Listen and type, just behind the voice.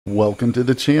Welcome to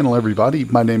the channel, everybody.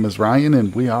 My name is Ryan,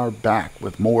 and we are back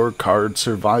with more Card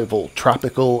Survival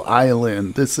Tropical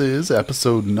Island. This is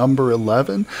episode number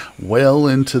 11, well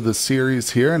into the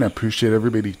series here, and I appreciate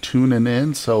everybody tuning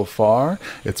in so far.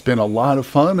 It's been a lot of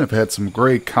fun. I've had some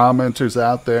great commenters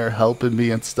out there helping me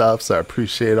and stuff, so I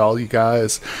appreciate all you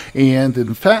guys. And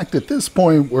in fact, at this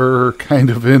point, we're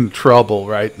kind of in trouble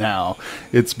right now.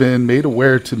 It's been made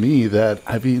aware to me that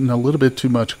I've eaten a little bit too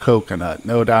much coconut,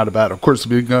 no doubt about it. Of course,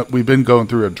 we've been going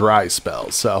through a dry spell,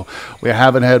 so we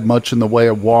haven't had much in the way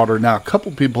of water. Now, a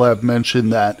couple people have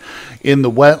mentioned that in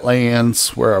the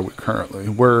wetlands, where are we currently?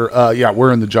 We're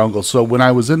in the jungle. So when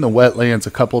I was in the wetlands,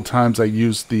 a couple times I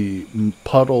used the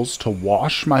puddles to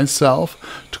wash myself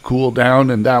to cool down,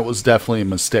 and that was definitely a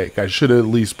mistake. I should have at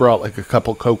least brought like a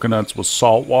couple coconuts with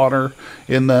salt water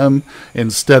in them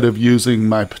instead of using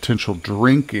my potential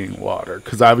drinking water,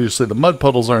 because obviously the mud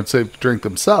puddles aren't safe to drink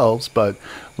themselves, but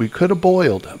we could have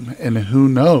boiled them, and who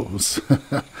knows?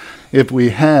 If we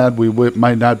had,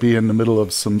 might not be in the middle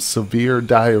of some severe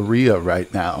diarrhea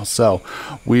right now. So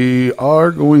we are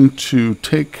going to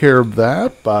take care of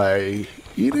that by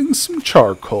eating some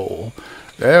charcoal.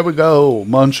 There we go.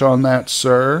 Munch on that,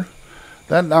 sir.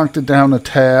 That knocked it down a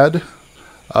tad.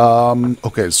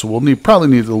 Okay, so we'll probably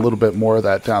need a little bit more of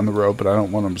that down the road, but I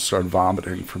don't want them to start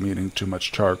vomiting from eating too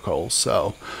much charcoal.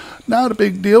 So not a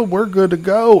big deal. We're good to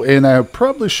go, and I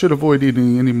probably should avoid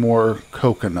eating any more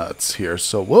coconuts here.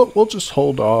 So we'll just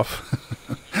hold off.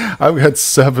 I've got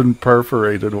 7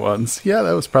 perforated ones. Yeah,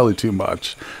 that was probably too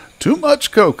much. Too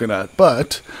much coconut,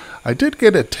 but I did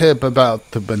get a tip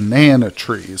about the banana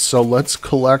trees. So let's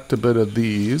collect a bit of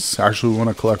these. Actually, we want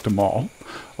to collect them all.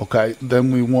 Okay,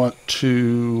 then we want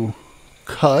to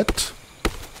cut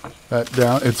that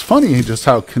down. It's funny just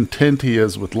how content he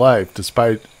is with life,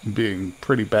 despite being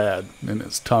pretty bad in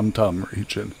his tum-tum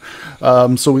region.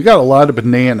 So we got a lot of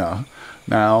banana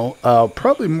now,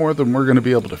 probably more than we're going to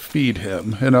be able to feed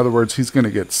him. In other words, he's going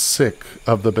to get sick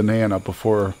of the banana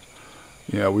before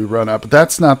we run out. But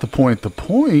that's not the point. The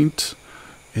point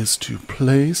is to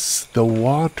place the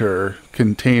water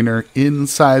container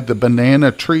inside the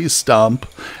banana tree stump,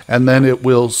 and then it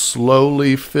will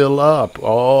slowly fill up.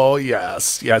 Oh,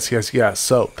 yes.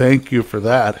 So thank you for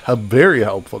that. A very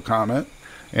helpful comment.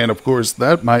 And of course,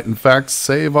 that might in fact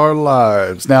save our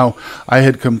lives. Now, I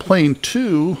had complained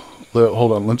too.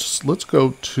 Hold on. Let's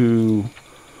go to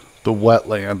the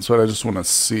wetlands. But I just want to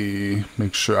see,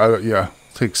 make sure.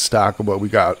 Take stock of what we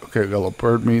got. Okay, we got a little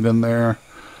bird meat in there.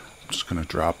 I'm just going to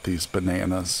drop these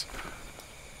bananas.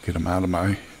 Get them out of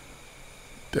my...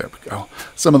 There we go.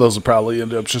 Some of those will probably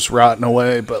end up just rotting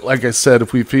away. But like I said,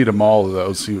 if we feed him all of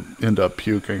those, he'd end up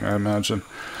puking, I imagine.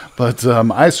 But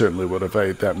I certainly would have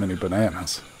ate that many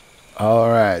bananas.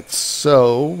 Alright,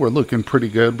 so we're looking pretty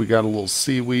good. We got a little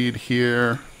seaweed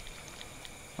here.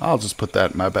 I'll just put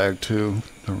that in my bag too.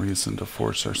 No reason to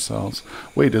force ourselves.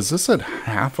 Wait, is this at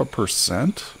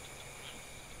 0.5%?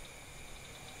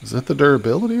 Is that the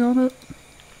durability on it?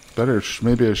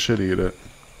 Maybe I should eat it.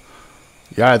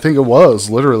 Yeah, I think it was,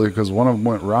 literally, because one of them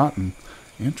went rotten.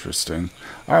 Interesting.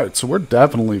 Alright, so we're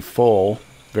definitely full.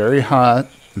 Very hot.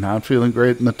 Not feeling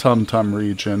great in the tum-tum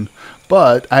region.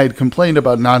 But I had complained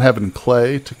about not having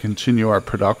clay to continue our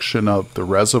production of the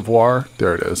reservoir.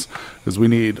 There it is. Because we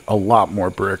need a lot more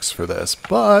bricks for this.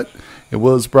 But it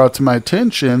was brought to my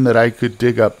attention that I could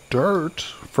dig up dirt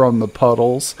from the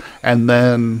puddles and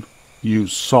then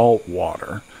use salt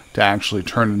water to actually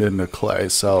turn it into clay.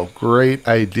 So, great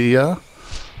idea.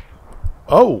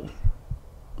 Oh!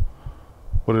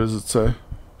 What does it say?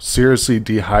 Seriously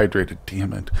dehydrated,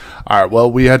 damn it. Alright,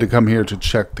 well, we had to come here to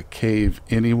check the cave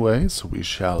anyway, so we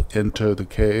shall enter the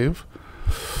cave.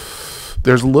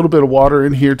 There's a little bit of water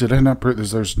in here. Did I not put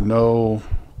this? There's no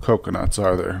coconuts,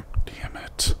 are there? Damn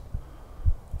it.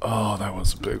 Oh, that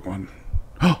was a big one.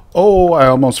 Oh, I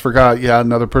almost forgot. Yeah,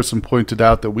 another person pointed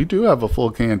out that we do have a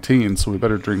full canteen, so we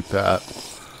better drink that.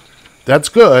 That's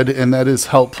good, and that is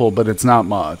helpful, but it's not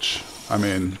much. I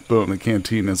mean, boom, the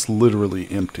canteen is literally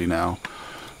empty now.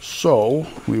 So,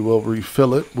 we will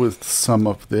refill it with some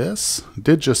of this.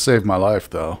 Did just save my life,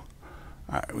 though.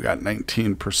 Alright, we got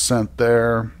 19%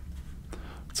 there.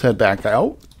 Let's head back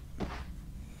out.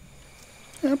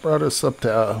 That brought us up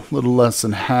to a little less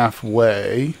than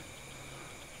halfway.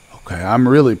 Okay, I'm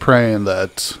really praying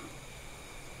that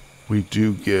we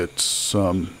do get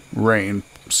some rain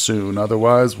soon.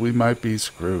 Otherwise, we might be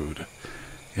screwed.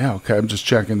 Yeah, okay, I'm just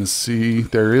checking to see.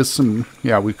 There is some...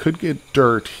 Yeah, we could get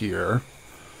dirt here.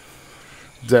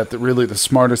 Is that really the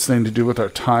smartest thing to do with our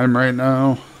time right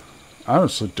now? I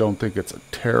honestly don't think it's a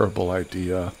terrible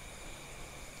idea.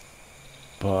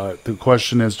 But the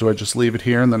question is, do I just leave it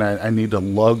here and then I need to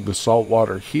lug the salt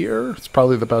water here? It's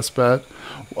probably the best bet.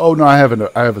 Oh no, I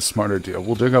have a smarter deal.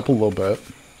 We'll dig up a little bit.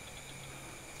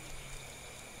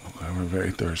 Okay, we're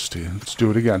very thirsty. Let's do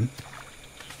it again.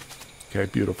 Okay,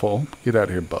 beautiful. Get out of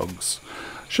here, bugs.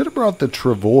 Should have brought the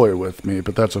travois with me,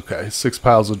 but that's okay. 6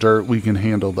 piles of dirt, we can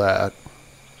handle that.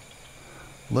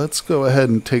 Let's go ahead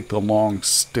and take the long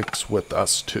sticks with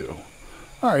us too.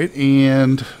 Alright,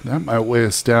 and that might weigh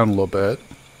us down a little bit.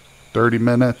 30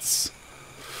 minutes.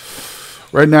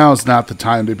 Right now is not the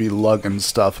time to be lugging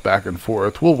stuff back and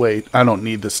forth. We'll wait. I don't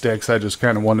need the sticks. I just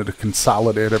kind of wanted to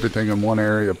consolidate everything in one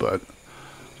area, but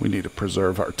we need to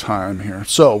preserve our time here.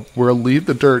 So we'll leave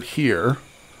the dirt here,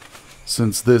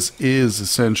 since this is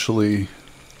essentially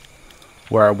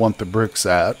where I want the bricks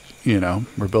at. You know,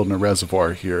 we're building a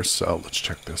reservoir here, so let's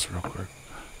check this real quick.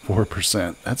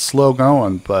 4%. That's slow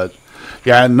going, but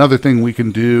yeah, another thing we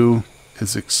can do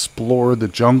is explore the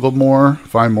jungle more,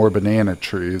 find more banana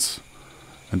trees,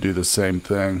 and do the same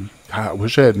thing. God, I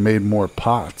wish I had made more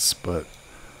pots, but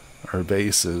or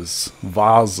vases.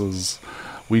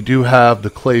 We do have the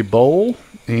clay bowl,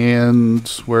 and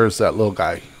where's that little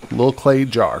guy? Little clay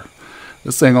jar.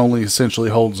 This thing only essentially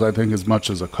holds, I think, as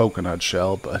much as a coconut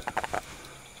shell, but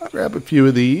I'll grab a few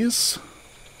of these.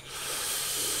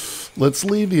 Let's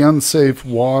leave the unsafe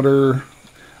water.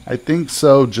 I think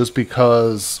so, just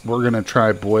because we're going to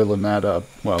try boiling that up.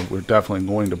 Well, we're definitely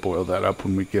going to boil that up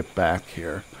when we get back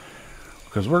here,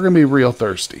 because we're going to be real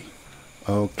thirsty.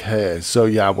 Okay, so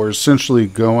yeah, we're essentially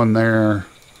going there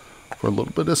for a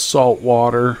little bit of salt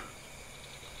water.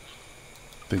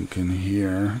 Thinking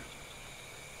here,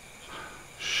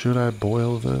 should I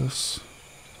boil this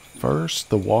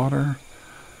first, the water?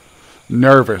 I'm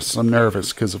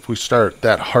nervous because if we start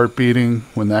that heart beating,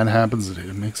 when that happens,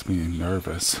 it makes me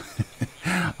nervous.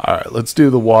 Alright, let's do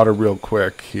the water real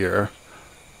quick here.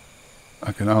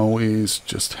 I can always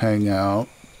just hang out.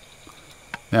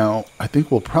 Now, I think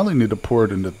we'll probably need to pour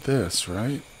it into this,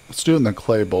 right? Let's do it in the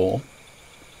clay bowl.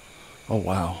 Oh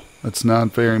wow, that's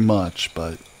not very much,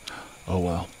 but oh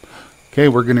well. Okay,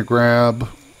 we're going to grab,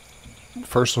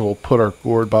 first of all, put our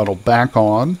gourd bottle back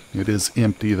on. It is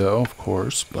empty though, of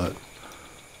course, but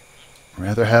I'd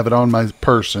rather have it on my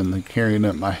person than carrying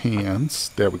it in my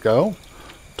hands. There we go.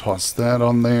 Toss that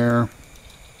on there.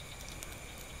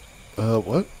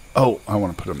 What? Oh, I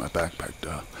want to put it in my backpack,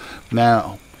 duh.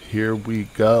 Now, here we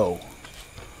go.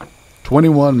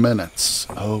 21 minutes.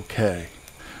 Okay.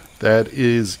 That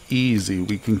is easy.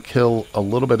 We can kill a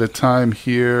little bit of time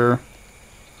here.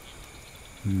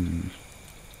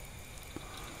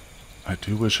 I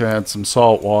do wish I had some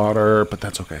salt water, but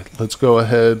that's okay. Let's go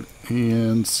ahead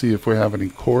and see if we have any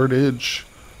cordage,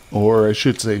 or I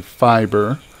should say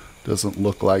fiber. Doesn't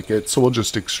look like it, so we'll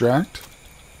just extract.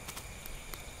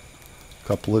 A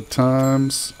couple of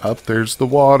times. Up, there's the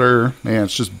water. Man,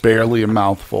 it's just barely a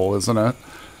mouthful, isn't it?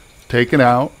 Take it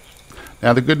out.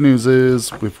 Now the good news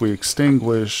is, if we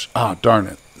extinguish... Ah, darn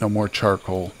it. No more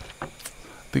charcoal. I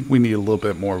think we need a little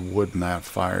bit more wood in that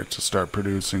fire to start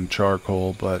producing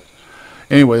charcoal, but...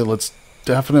 Anyway, let's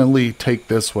definitely take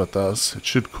this with us. It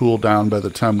should cool down by the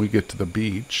time we get to the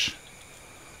beach.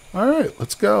 Alright,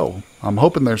 let's go. I'm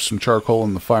hoping there's some charcoal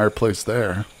in the fireplace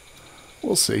there.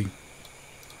 We'll see.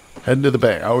 Heading to the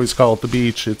bay. I always call it the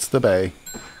beach. It's the bay.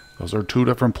 Those are two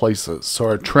different places. So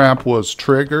our trap was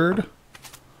triggered.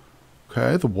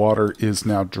 Okay, the water is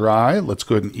now dry. Let's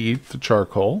go ahead and eat the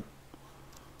charcoal.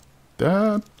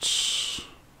 That's...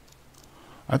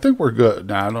 I think we're good.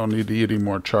 Now, I don't need to eat any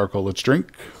more charcoal. Let's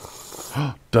drink.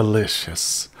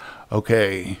 Delicious.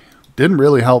 Okay. Didn't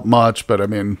really help much, but I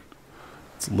mean,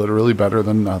 it's literally better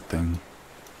than nothing.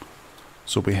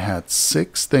 So we had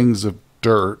 6 things of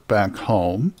dirt back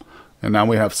home, and now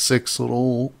we have 6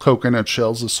 little coconut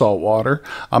shells of salt water.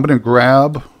 I'm going to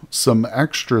grab some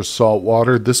extra salt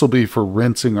water. This will be for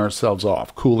rinsing ourselves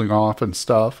off, cooling off and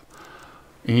stuff.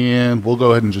 And we'll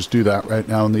go ahead and just do that right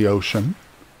now in the ocean.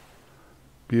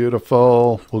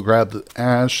 Beautiful. We'll grab the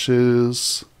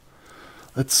ashes.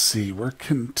 Let's see. We're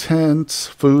content.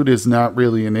 Food is not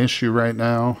really an issue right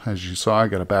now. As you saw, I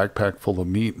got a backpack full of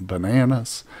meat and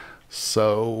bananas.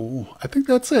 So I think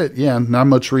that's it. Yeah, not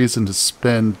much reason to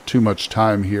spend too much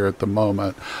time here at the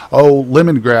moment. Oh,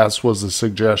 lemongrass was a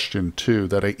suggestion too,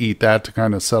 that I eat that to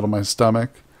kind of settle my stomach.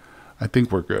 I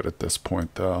think we're good at this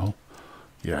point though.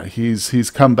 Yeah, he's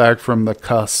come back from the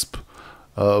cusp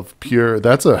of pure.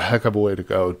 That's a heck of a way to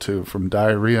go too, from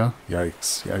diarrhea.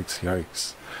 Yikes, yikes,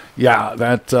 yikes. Yeah,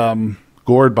 that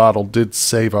gourd bottle did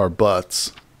save our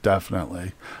butts,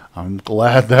 definitely. I'm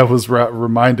glad that was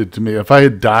reminded to me. If I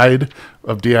had died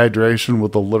of dehydration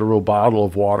with a literal bottle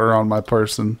of water on my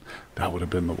person, That would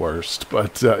have been the worst.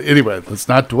 But anyway, let's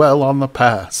not dwell on the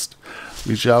past.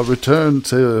 We shall return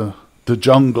to the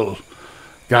jungle.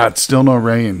 God, still no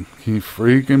rain. Can you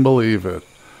freaking believe it?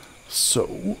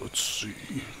 So, let's see.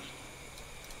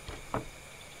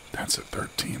 That's at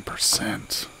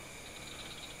 13%.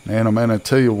 Man, oh man, I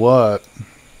tell you what.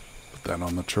 Put that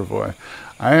on the travois.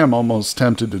 I am almost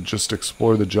tempted to just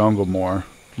explore the jungle more.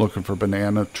 Looking for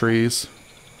banana trees.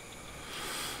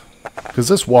 Because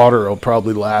this water will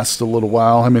probably last a little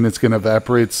while. I mean, it's going to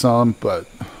evaporate some, but...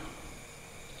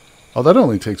 Oh, that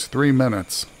only takes 3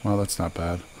 minutes. Well, that's not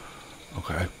bad.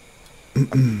 Okay.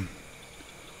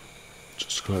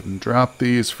 Just go ahead and drop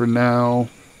these for now.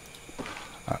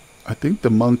 I think the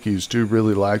monkeys do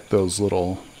really like those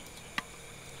little...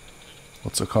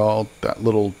 What's it called? That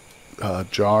little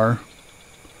jar.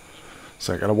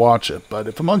 So I gotta watch it. But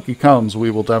if a monkey comes, we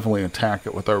will definitely attack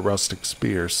it with our rustic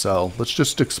spear. So let's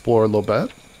just explore a little bit.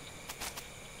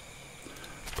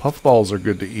 Puffballs are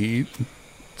good to eat.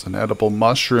 It's an edible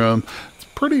mushroom. It's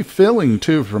pretty filling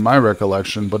too, from my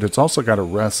recollection. But it's also got a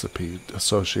recipe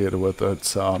associated with it.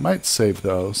 So I might save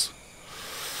those.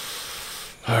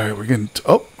 Alright, we're getting...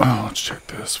 let's check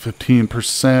this.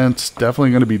 15%. Definitely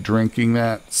going to be drinking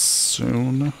that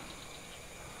soon.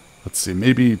 Let's see,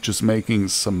 maybe just making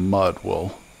some mud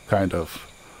will kind of,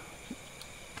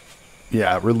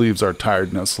 yeah, it relieves our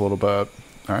tiredness a little bit.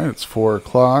 All right, it's 4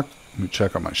 o'clock. Let me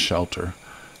check on my shelter.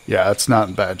 Yeah, it's not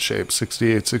in bad shape.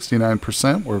 68,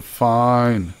 69%. We're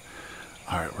fine.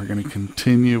 All right, we're going to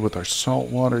continue with our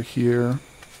salt water here.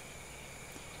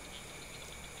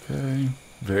 Okay.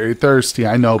 Very thirsty.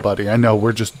 I know, buddy. I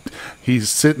know. He's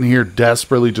sitting here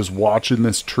desperately just watching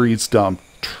this tree stump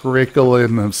trickle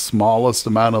in the smallest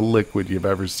amount of liquid you've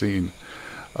ever seen.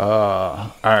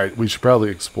 All right, we should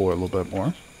probably explore a little bit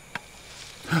more.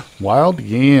 Wild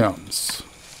yams.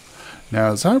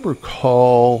 Now, as I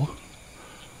recall,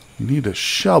 you need a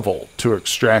shovel to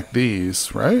extract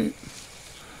these, right? It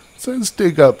says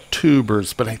dig up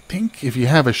tubers, but I think if you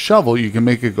have a shovel, you can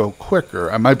make it go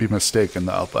quicker. I might be mistaken,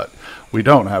 though, but we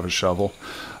don't have a shovel.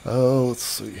 Let's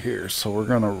see here. So we're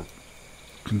going to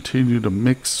continue to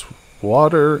mix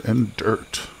water and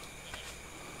dirt.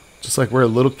 Just like we're a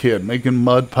little kid making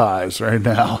mud pies right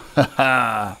now.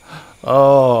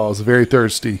 Oh, I was very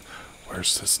thirsty.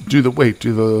 Where's this? Do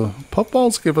the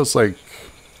puffballs give us like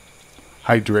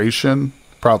hydration?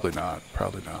 Probably not.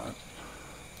 Probably not.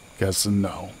 Guessing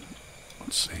no.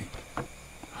 Let's see.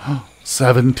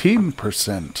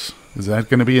 17%. Is that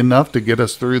going to be enough to get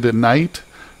us through the night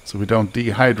so we don't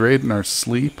dehydrate in our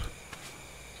sleep?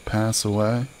 Pass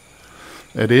away?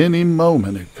 At any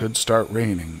moment, it could start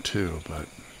raining, too, but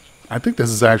I think this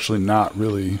is actually not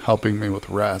really helping me with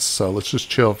rest, so let's just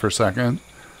chill for a second.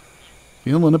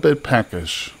 Feeling a bit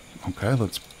peckish. Okay,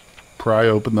 let's pry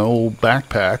open the old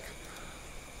backpack.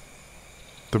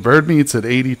 The bird meat's at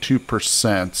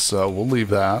 82%, so we'll leave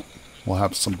that. We'll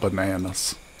have some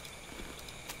bananas.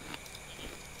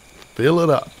 Fill it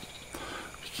up.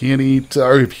 If you can't eat,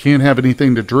 or if you can't have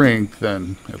anything to drink,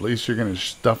 then at least you're going to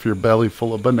stuff your belly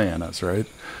full of bananas, right?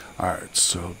 Alright,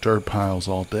 so dirt piles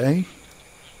all day.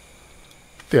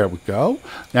 There we go.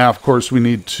 Now, of course, we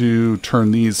need to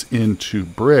turn these into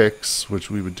bricks,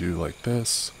 which we would do like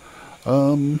this.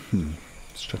 Let's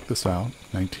check this out.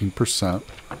 19%.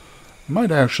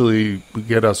 Might actually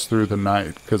get us through the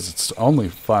night, because it's only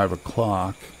 5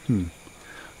 o'clock.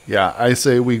 Yeah, I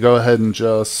say we go ahead and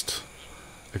just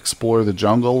explore the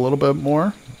jungle a little bit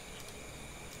more.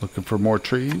 Looking for more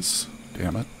trees.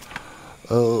 Damn it.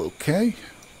 Okay.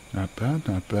 Not bad,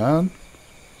 not bad.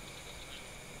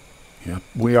 Yep,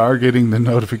 we are getting the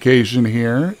notification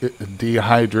here.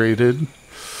 Dehydrated.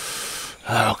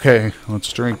 Okay,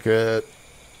 let's drink it.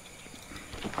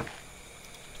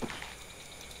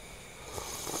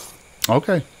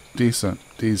 Okay, decent,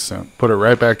 decent. Put it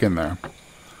right back in there.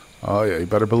 Oh yeah, you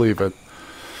better believe it.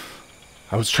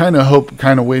 I was trying to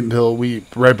kind of wait until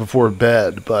right before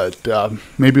bed, but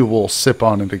maybe we'll sip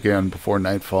on it again before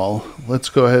nightfall. Let's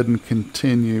go ahead and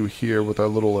continue here with our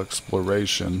little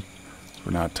exploration.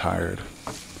 We're not tired.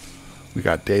 We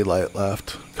got daylight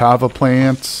left. Kava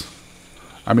plants.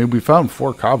 I mean, we found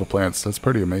 4 kava plants. That's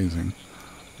pretty amazing.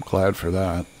 I'm glad for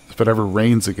that. If it ever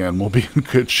rains again, we'll be in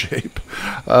good shape.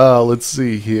 Let's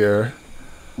see here.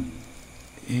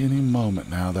 Any moment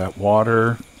now, that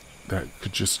water that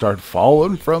could just start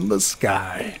falling from the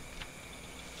sky.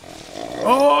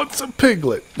 Oh, it's a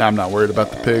piglet. Now, I'm not worried about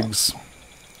the pigs.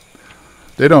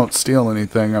 They don't steal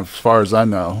anything as far as I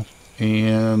know.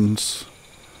 And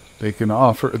they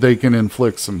can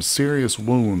inflict some serious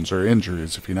wounds or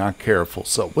injuries if you're not careful.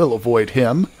 So we'll avoid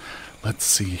him. Let's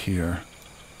see here.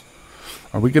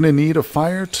 Are we going to need a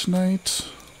fire tonight?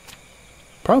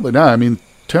 Probably not. I mean,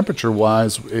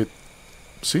 temperature-wise, it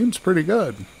seems pretty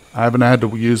good. I haven't had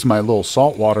to use my little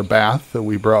saltwater bath that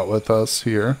we brought with us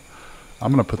here.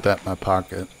 I'm going to put that in my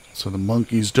pocket so the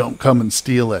monkeys don't come and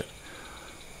steal it.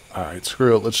 Alright,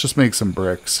 screw it. Let's just make some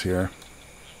bricks here.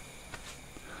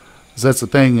 'Cause that's the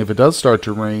thing. If it does start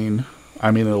to rain,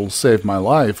 I mean, it'll save my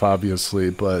life, obviously,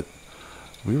 but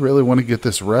we really want to get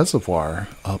this reservoir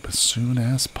up as soon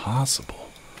as possible.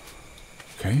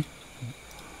 Okay.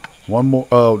 One more.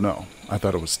 Oh, no. I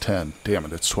thought it was 10. Damn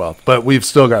it, it's 12. But we've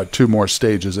still got 2 more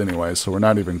stages anyway, so we're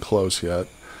not even close yet.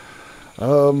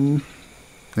 Yeah,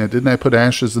 didn't I put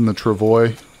ashes in the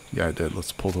travois? Yeah, I did.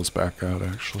 Let's pull those back out,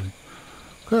 actually.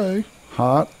 Okay.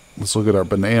 Hot. Let's look at our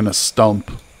banana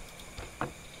stump.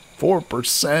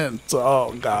 4%.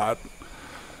 Oh, God.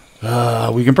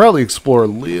 We can probably explore a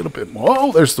little bit more.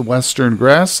 Oh, there's the western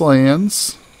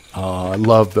grasslands. Oh, I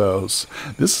love those.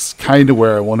 This is kind of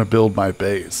where I want to build my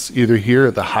base. Either here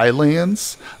at the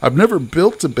highlands. I've never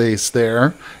built a base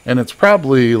there, and it's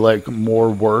probably like more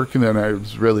work than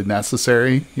is really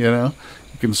necessary, you know.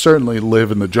 You can certainly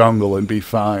live in the jungle and be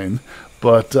fine.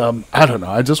 But, I don't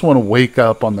know. I just want to wake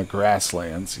up on the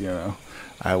grasslands, you know.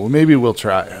 Well, maybe we'll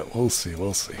try it. We'll see.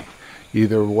 We'll see.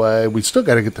 Either way, we still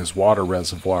got to get this water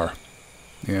reservoir,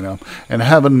 you know. And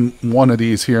having one of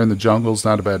these here in the jungle is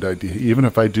not a bad idea. Even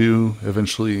if I do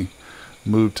eventually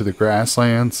move to the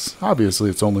grasslands, obviously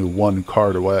it's only 1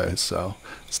 cart away, so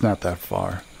it's not that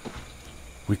far.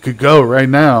 We could go right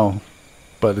now,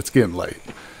 but it's getting late.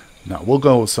 No, we'll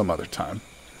go some other time.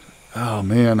 Oh,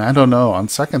 man, I don't know. On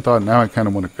second thought, now I kind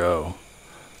of want to go.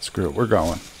 Screw it, we're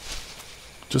going.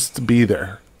 Just to be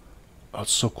there. Oh,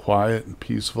 it's so quiet and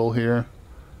peaceful here.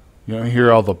 You know,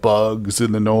 hear all the bugs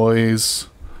and the noise.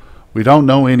 We don't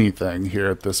know anything here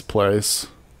at this place.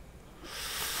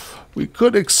 We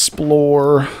could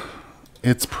explore.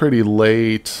 It's pretty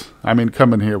late. I mean,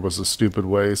 coming here was a stupid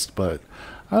waste, but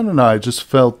I don't know. I just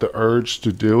felt the urge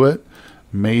to do it.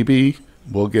 Maybe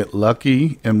we'll get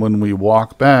lucky, and when we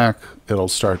walk back, it'll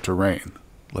start to rain.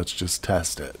 Let's just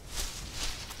test it.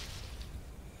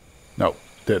 Nope,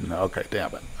 didn't. Okay,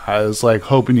 damn it. I was like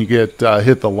hoping you get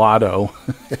hit the lotto.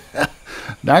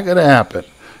 Not going to happen.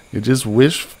 You're just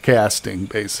wish casting,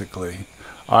 basically.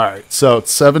 All right, so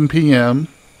it's 7 p.m.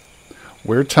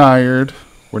 We're tired.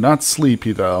 We're not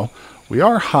sleepy, though. We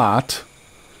are hot.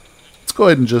 Let's go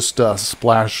ahead and just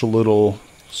splash a little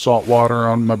salt water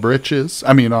on my britches.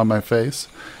 I mean, on my face.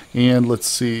 And let's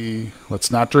see.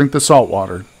 Let's not drink the salt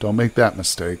water. Don't make that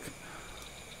mistake.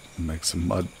 Make some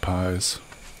mud pies.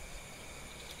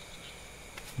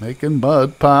 Making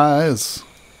mud pies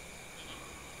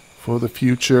for the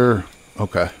future.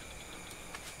 Okay.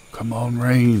 Come on,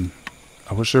 rain.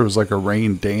 I wish there was like a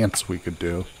rain dance we could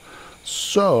do.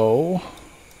 So,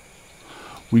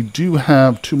 we do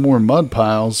have 2 more mud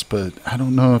piles, but I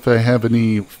don't know if I have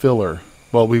any filler.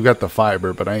 Well, we've got the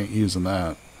fiber, but I ain't using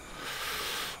that.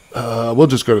 We'll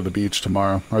just go to the beach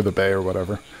tomorrow, or the bay or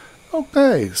whatever.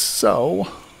 Okay, so,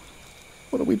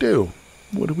 what do we do?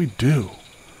 What do we do?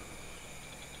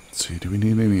 Let's see, do we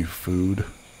need any food?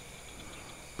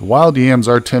 The wild yams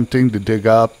are tempting to dig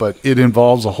up, but it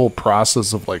involves a whole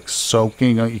process of like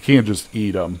soaking. You can't just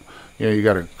eat them. You know, you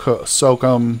got to soak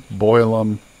them, boil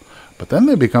them, but then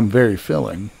they become very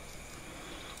filling.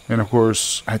 And of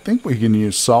course, I think we can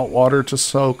use salt water to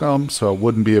soak them, so it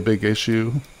wouldn't be a big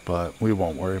issue, but we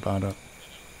won't worry about it.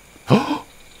 Oh,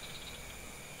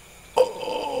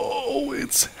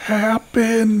 it's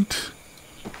happened.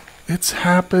 It's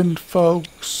happened,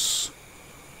 folks.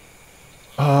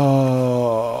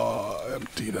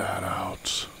 Empty that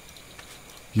out.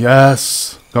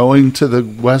 Yes, going to the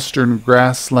western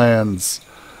grasslands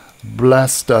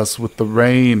blessed us with the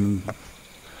rain.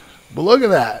 But look at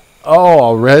that. Oh,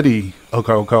 already.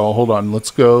 Okay, hold on.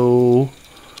 Let's go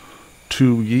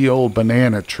to ye old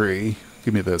banana tree.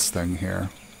 Give me this thing here.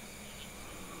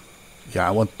 Yeah,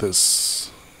 I want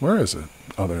this. Where is it?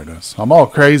 Oh, there it is. I'm all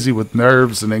crazy with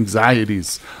nerves and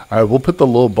anxieties. All right, we'll put the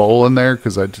little bowl in there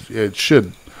because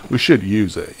we should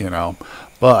use it, you know.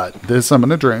 But this I'm going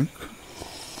to drink.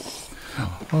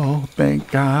 Oh,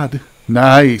 thank God.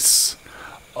 Nice.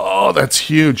 Oh, that's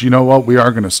huge. You know what? We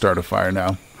are going to start a fire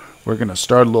now. We're going to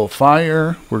start a little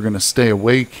fire. We're going to stay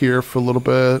awake here for a little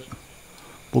bit.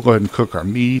 We'll go ahead and cook our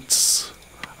meats.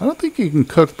 I don't think you can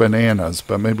cook bananas,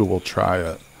 but maybe we'll try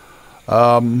it.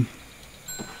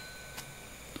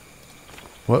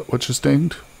 What just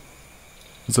dinged?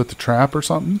 Is that the trap or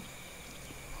something?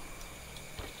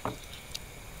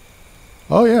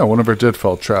 Oh yeah, one of our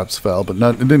deadfall traps fell, but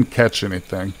it didn't catch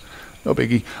anything. No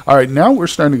biggie. All right, now we're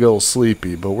starting to get a little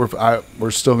sleepy, but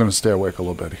we're still going to stay awake a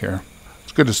little bit here.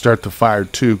 It's good to start the fire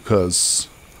too, because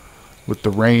with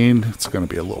the rain, it's going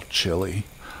to be a little chilly.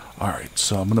 All right,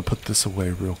 so I'm going to put this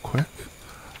away real quick.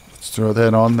 Let's throw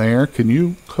that on there. Can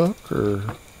you cook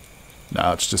or?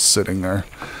 No, it's just sitting there.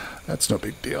 That's no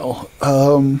big deal.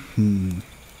 Oh,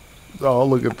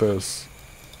 look at this.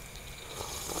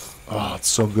 Oh, it's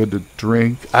so good to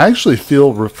drink. I actually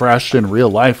feel refreshed in real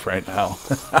life right now.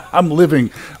 I'm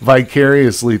living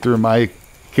vicariously through my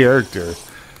character.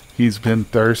 He's been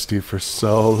thirsty for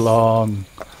so long.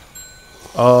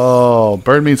 Oh,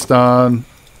 bird meat's done.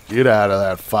 Get out of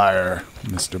that fire,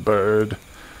 Mr. Bird.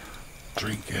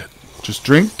 Drink it. Just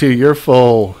drink till you're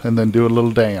full and then do a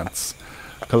little dance.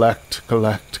 Collect,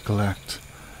 collect, collect.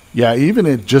 Yeah, even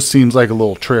it just seems like a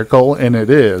little trickle, and it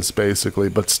is, basically,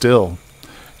 but still,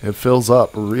 it fills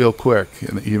up real quick,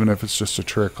 and even if it's just a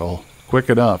trickle. Quick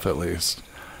enough, at least.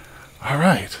 All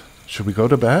right. Should we go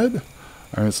to bed?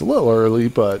 All right, it's a little early,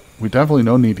 but we definitely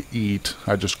don't need to eat.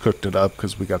 I just cooked it up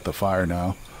because we got the fire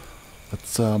now.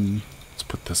 Let's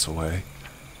put this away.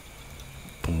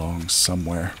 Belongs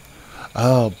somewhere.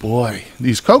 Oh, boy.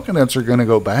 These coconuts are going to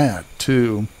go bad,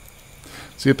 too.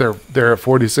 See if they're at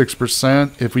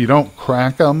 46%. If we don't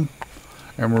crack them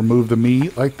and remove the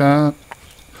meat like that.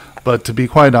 But to be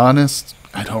quite honest,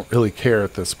 I don't really care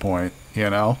at this point,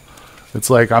 you know? It's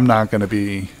like I'm not going to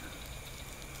be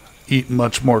eating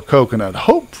much more coconut.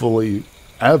 Hopefully,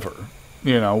 ever.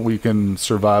 You know, we can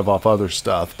survive off other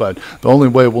stuff. But the only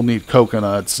way we'll need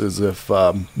coconuts is if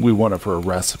we want it for a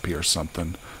recipe or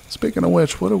something. Speaking of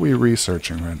which, what are we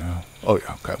researching right now? Oh,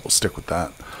 yeah, okay, we'll stick with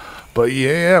that. But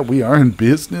yeah, we are in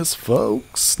business,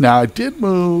 folks. Now, I did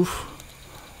move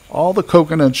all the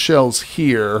coconut shells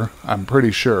here, I'm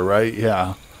pretty sure, right?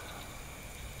 Yeah.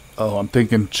 Oh, I'm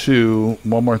thinking too,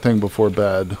 one more thing before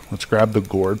bed. Let's grab the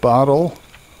gourd bottle.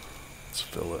 Let's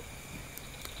fill it.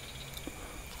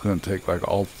 It's going to take like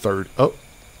all 30. Oh.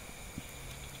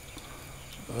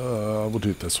 We'll do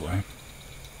it this way.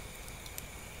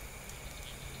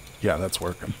 Yeah, that's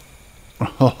working.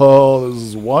 Oh, this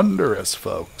is wondrous,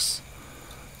 folks.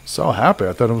 So happy.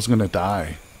 I thought I was going to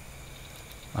die.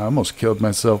 I almost killed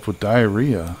myself with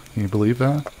diarrhea. Can you believe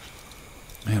that?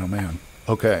 Man, oh man.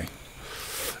 Okay.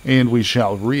 And we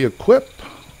shall re-equip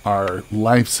our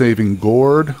life-saving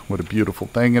gourd. What a beautiful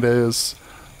thing it is.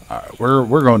 All right,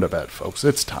 we're going to bed, folks.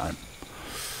 It's time.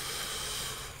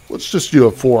 Let's just do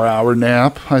a 4-hour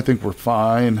nap. I think we're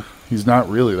fine. He's not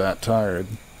really that tired.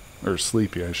 Or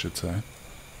sleepy, I should say.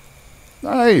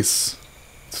 Nice.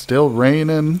 It's still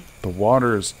raining. The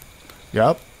water is...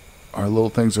 Yep. Our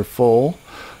little things are full.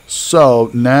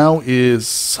 So now is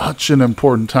such an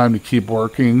important time to keep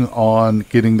working on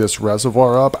getting this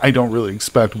reservoir up. I don't really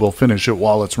expect we'll finish it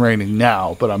while it's raining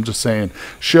now, but I'm just saying,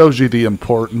 shows you the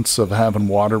importance of having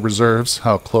water reserves,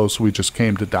 how close we just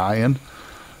came to dying.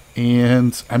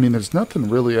 And, I mean, there's nothing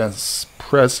really as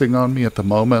pressing on me at the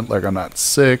moment. Like, I'm not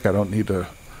sick. I don't need to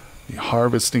be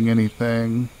harvesting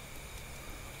anything.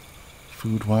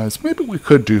 Food-wise, maybe we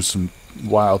could do some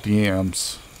wild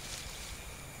yams.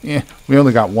 Yeah, we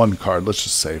only got one card. Let's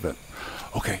just save it.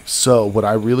 Okay, so what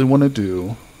I really want to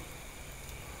do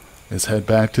is head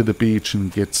back to the beach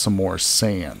and get some more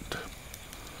sand.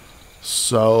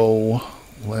 So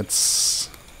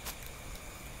let's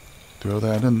throw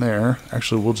that in there.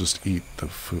 Actually, we'll just eat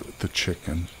the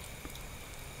chicken.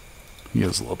 He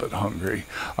is a little bit hungry.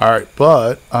 All right,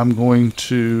 but I'm going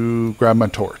to grab my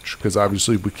torch because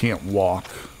obviously we can't walk.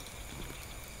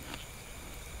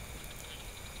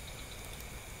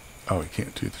 Oh, we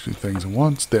can't do the two things at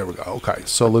once. There we go. Okay,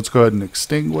 so let's go ahead and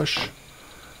extinguish.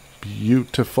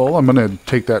 Beautiful. I'm going to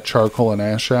take that charcoal and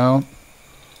ash out.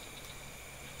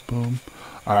 Boom.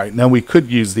 All right, now we could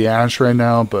use the ash right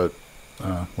now, but,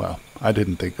 well, I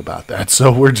didn't think about that. So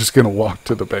we're just going to walk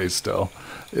to the base still.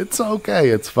 It's okay.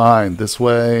 It's fine. This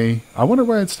way. I wonder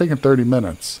why it's taking 30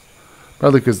 minutes.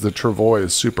 Probably because the travois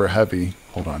is super heavy.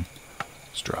 Hold on.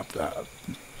 Let's drop that.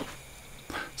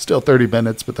 Still 30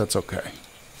 minutes, but that's okay.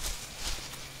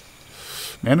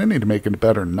 Man, I need to make a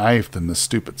better knife than this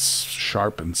stupid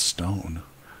sharpened stone.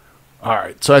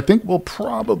 Alright, so I think we'll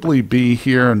probably be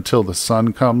here until the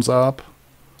sun comes up.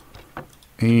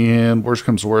 And worst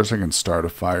comes to worst, I can start a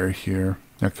fire here.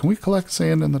 Now, can we collect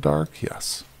sand in the dark?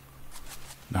 Yes.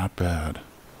 Not bad.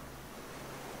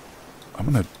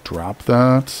 I'm going to drop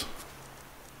that.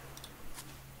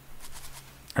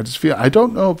 I just feel, I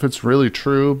don't know if it's really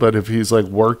true, but if he's like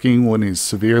working when he's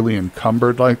severely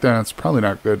encumbered like that, it's probably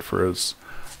not good for his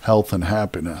health and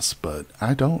happiness, but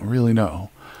I don't really know.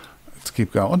 Let's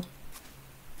keep going.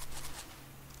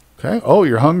 Okay. Oh,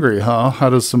 you're hungry, huh?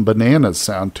 How does some bananas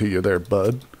sound to you there,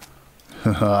 bud?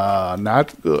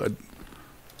 Not good.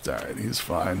 It's all right. He's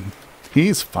fine.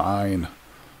 He's fine. All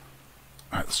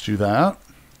right, let's do that.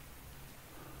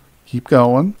 Keep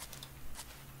going.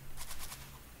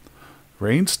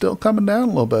 Rain's still coming down a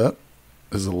little bit.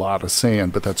 There's a lot of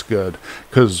sand, but that's good.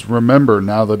 Because remember,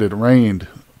 now that it rained,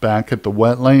 back at the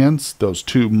wetlands, those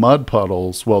two mud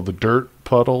puddles, well, the dirt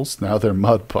puddles, now they're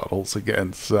mud puddles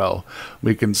again. So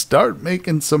we can start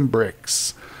making some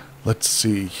bricks. Let's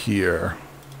see here.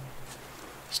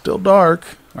 Still dark.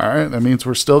 All right, that means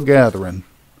we're still gathering.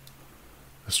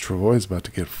 This travois is about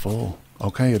to get full.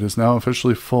 Okay, it is now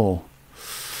officially full.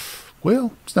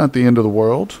 Well, it's not the end of the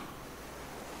world.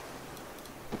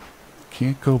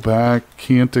 Can't go back,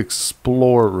 can't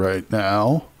explore right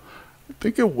now. I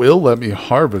think it will let me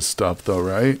harvest stuff though,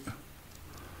 right?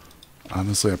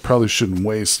 Honestly, I probably shouldn't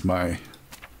waste my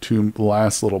two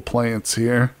last little plants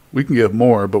here. We can get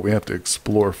more, but we have to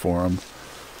explore for them.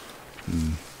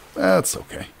 That's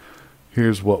okay.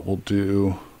 Here's what we'll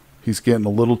do. He's getting a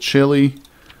little chilly.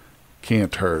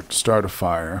 Can't hurt. Start a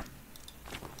fire.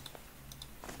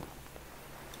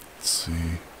 Let's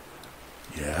see.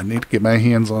 Yeah, I need to get my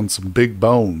hands on some big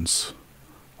bones.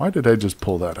 Why did I just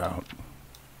pull that out?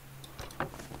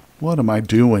 What am I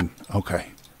doing? Okay.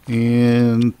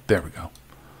 And there we go.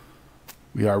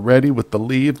 We are ready with the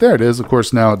leave. There it is. Of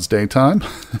course, now it's daytime.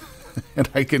 And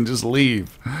I can just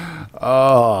leave.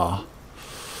 Ah.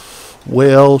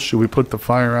 Well, should we put the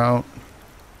fire out?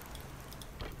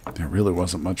 There really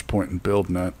wasn't much point in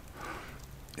building it.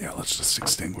 Yeah, let's just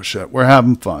extinguish it. We're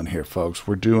having fun here, folks.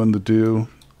 We're doing the do.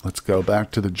 Let's go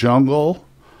back to the jungle.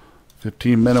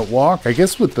 15-minute walk. I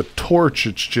guess with the torch,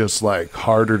 it's just like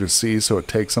harder to see, so it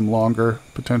takes them longer.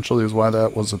 Potentially is why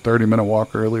that was a 30-minute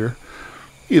walk earlier.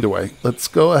 Either way, let's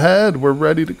go ahead. We're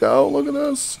ready to go. Look at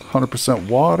this. 100%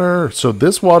 water. So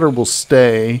this water will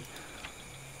stay,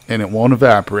 and it won't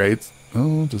evaporate.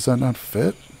 Oh, does that not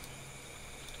fit?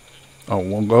 Oh, it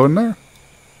won't go in there?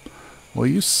 Well,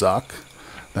 you suck.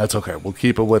 That's okay. We'll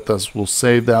keep it with us. We'll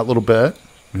save that little bit.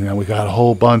 Yeah, we got a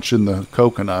whole bunch in the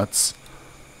coconuts.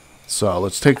 So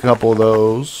let's take a couple of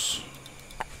those.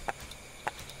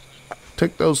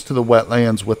 Take those to the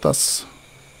wetlands with us.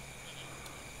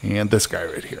 And this guy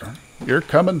right here. You're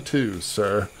coming too,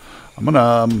 sir. I'm going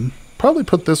to probably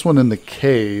put this one in the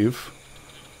cave.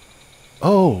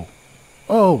 Oh.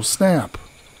 Oh, snap.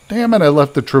 Damn it, I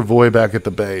left the travois back at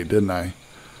the bay, didn't I?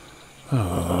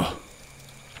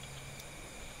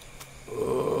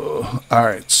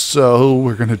 Alright, so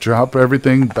we're going to drop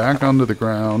everything back onto the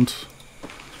ground.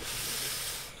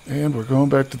 And we're going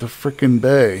back to the frickin'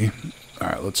 bay.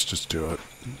 Alright, let's just do it.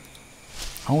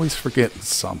 Always forgetting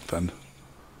something.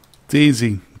 It's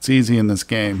easy. It's easy in this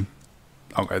game.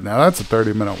 Okay, now that's a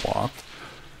 30-minute walk.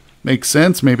 Makes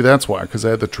sense. Maybe that's why, because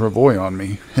I had the travois on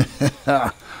me.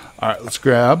 Alright, let's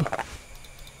grab.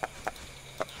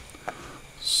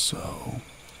 So,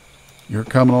 you're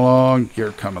coming along.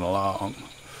 You're coming along.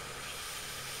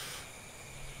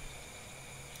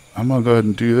 I'm going to go ahead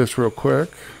and do this real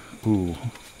quick. Ooh.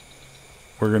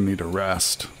 We're going to need a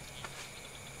rest.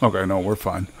 Okay, no, we're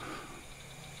fine.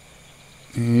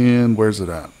 And where's it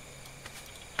at?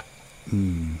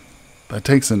 That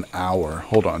takes an hour.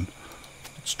 Hold on.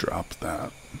 Let's drop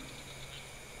that.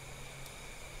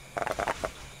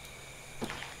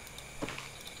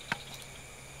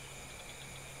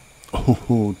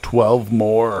 Oh, 12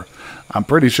 more. I'm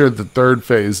pretty sure the third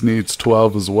phase needs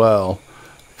 12 as well.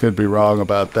 Could be wrong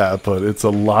about that, but it's a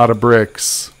lot of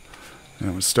bricks.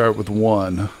 And we start with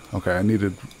one. Okay, I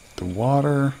needed the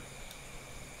water.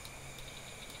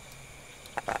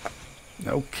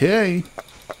 Okay.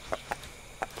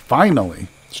 Finally.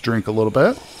 Let's drink a little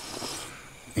bit.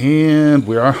 And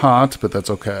we are hot, but that's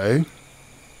okay.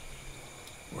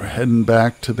 We're heading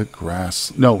back to the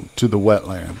grass. No, to the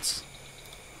wetlands.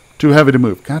 Too heavy to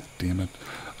move. God damn it.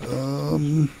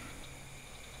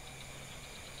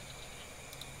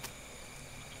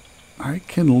 I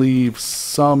can leave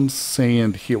some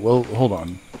sand here. Well, hold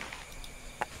on.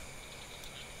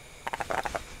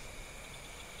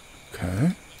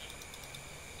 Okay.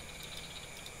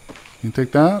 You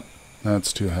take that?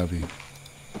 That's too heavy.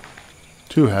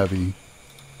 Too heavy.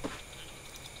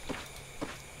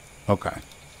 Okay.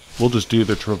 We'll just do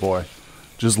the travois.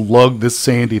 Just lug this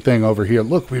sandy thing over here.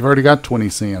 Look, we've already got 20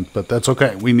 sand, but that's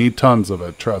okay. We need tons of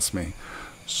it, trust me.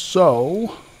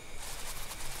 So,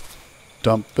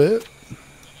 dump it.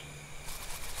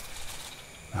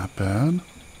 Not bad.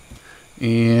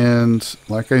 And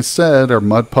like I said, our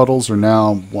mud puddles are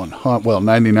now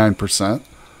 99%.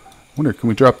 Wonder, can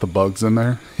we drop the bugs in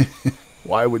there?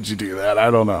 Why would you do that?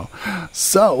 I don't know.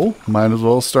 So, might as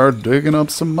well start digging up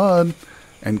some mud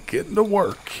and getting to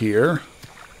work here.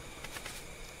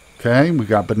 Okay, we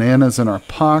got bananas in our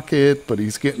pocket, but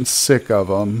he's getting sick of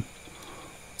them.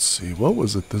 Let's see, what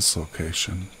was at this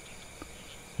location?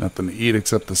 Nothing to eat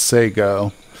except the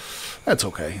sago. That's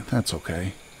okay, that's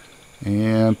okay.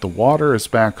 And the water is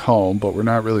back home, but we're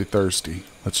not really thirsty.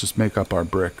 Let's just make up our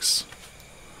bricks.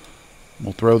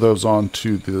 We'll throw those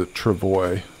onto the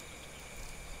travois.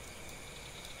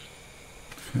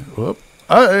 Okay, whoop.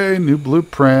 Hey, new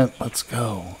blueprint. Let's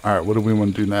go. All right, what do we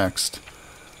want to do next?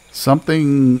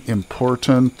 Something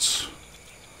important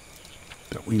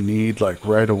that we need like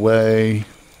right away.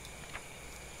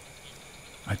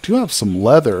 I do have some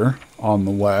leather on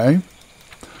the way.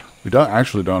 We don't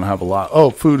have a lot.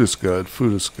 Oh, food is good.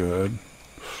 Food is good.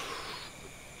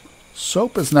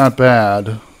 Soap is not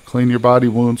bad. Clean your body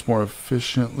wounds more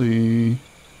efficiently.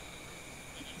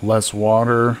 Less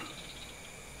water.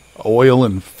 Oil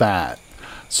and fat.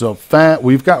 So fat,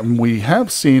 we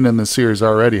have seen in the series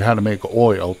already how to make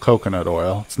oil, coconut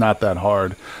oil. It's not that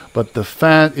hard. But the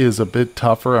fat is a bit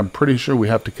tougher. I'm pretty sure we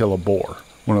have to kill a boar.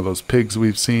 One of those pigs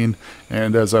we've seen.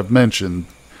 And as I've mentioned,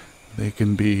 they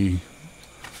can be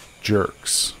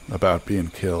jerks about being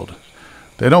killed.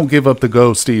 They don't give up the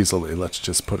ghost easily, let's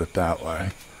just put it that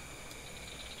way.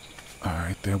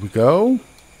 Alright, there we go.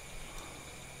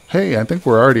 Hey, I think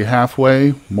we're already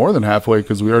halfway, more than halfway,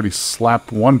 because we already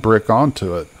slapped one brick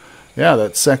onto it. Yeah,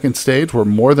 that second stage, we're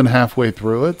more than halfway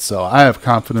through it, so I have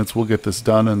confidence we'll get this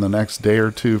done in the next day or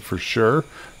two for sure.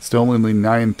 Still only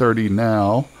 9:30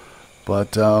 now,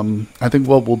 but I think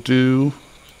what we'll do,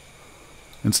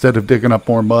 instead of digging up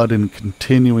more mud and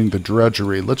continuing the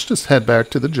drudgery, let's just head back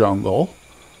to the jungle,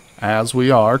 as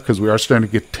we are, because we are starting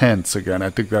to get tense again. I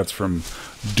think that's from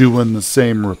doing the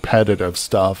same repetitive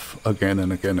stuff again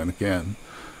and again and again.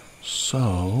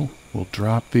 So, we'll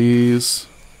drop these.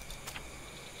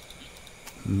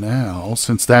 Now,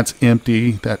 since that's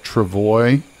empty, that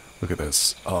travois, look at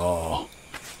this. Oh,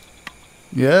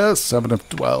 yes, 7 of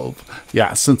 12.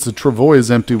 Yeah, since the travois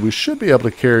is empty, we should be able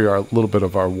to carry a little bit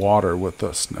of our water with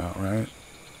us now, right?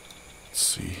 Let's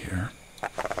see here.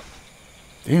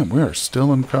 Damn, we are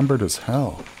still encumbered as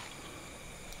hell.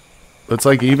 It's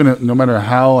like even no matter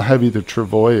how heavy the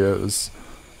travois is,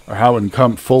 or how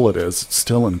full it is, it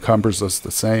still encumbers us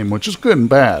the same, which is good and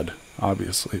bad,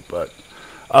 obviously. But,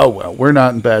 oh well, we're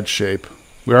not in bad shape.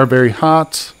 We are very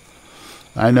hot.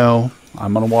 I know.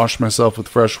 I'm going to wash myself with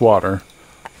fresh water.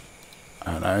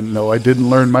 And I know I didn't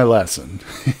learn my lesson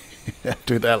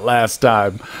after that last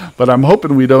time. But I'm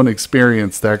hoping we don't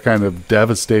experience that kind of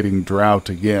devastating drought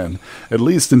again. At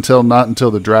least not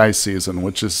until the dry season,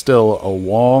 which is still a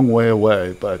long way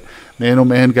away. But man, oh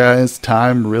man, guys,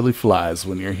 time really flies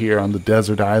when you're here on the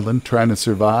desert island trying to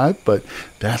survive. But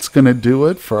that's going to do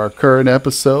it for our current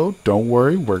episode. Don't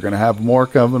worry, we're going to have more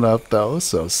coming up, though.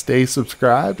 So stay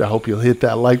subscribed. I hope you'll hit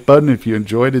that like button if you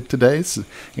enjoyed it today.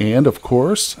 And, of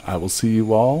course, I will see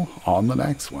you all on the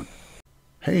next one.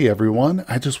 Hey everyone,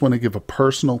 I just want to give a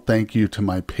personal thank you to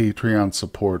my Patreon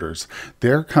supporters.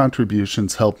 Their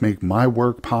contributions help make my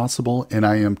work possible, and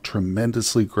I am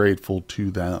tremendously grateful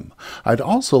to them. I'd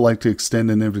also like to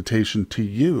extend an invitation to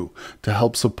you to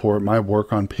help support my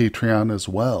work on Patreon as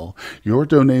well. Your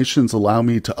donations allow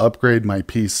me to upgrade my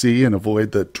PC and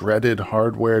avoid the dreaded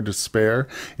hardware despair.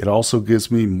 It also gives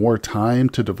me more time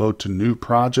to devote to new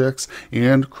projects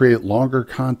and create longer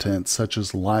content such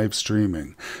as live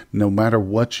streaming. No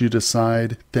matter what you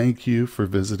decide, thank you for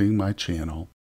visiting my channel.